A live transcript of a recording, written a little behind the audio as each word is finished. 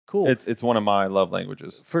Cool. It's one of my love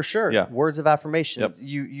languages. For sure. Yeah. Words of affirmation. Yep.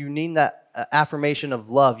 You need that affirmation of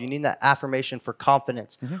love. You need that affirmation for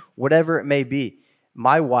confidence, Mm-hmm. whatever it may be.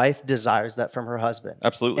 My wife desires that from her husband.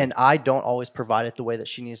 Absolutely. And I don't always provide it the way that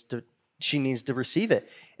she needs to receive it.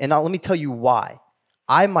 And now let me tell you why.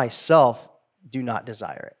 I myself do not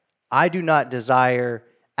desire it. I do not desire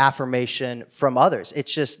affirmation from others.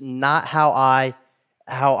 It's just not how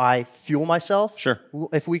I fuel myself. Sure.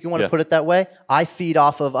 If we can want to put it that way, I feed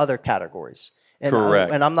off of other categories. And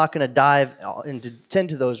Correct. I'm not going to dive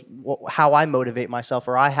into those, how I motivate myself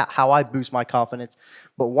or how I boost my confidence.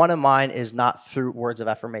 But one of mine is not through words of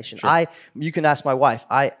affirmation. Sure. You can ask my wife.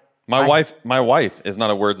 My wife is not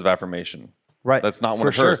a words of affirmation. Right. That's not one For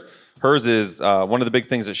of hers. sure. Hers is one of the big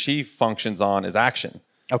things that she functions on is action.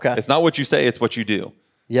 Okay. It's not what you say, it's what you do.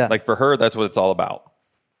 Yeah. Like for her, that's what it's all about.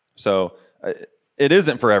 So it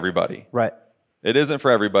isn't for everybody. Right. It isn't for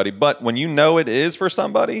everybody. But when you know it is for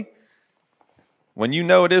somebody,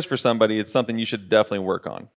 it's something you should definitely work on.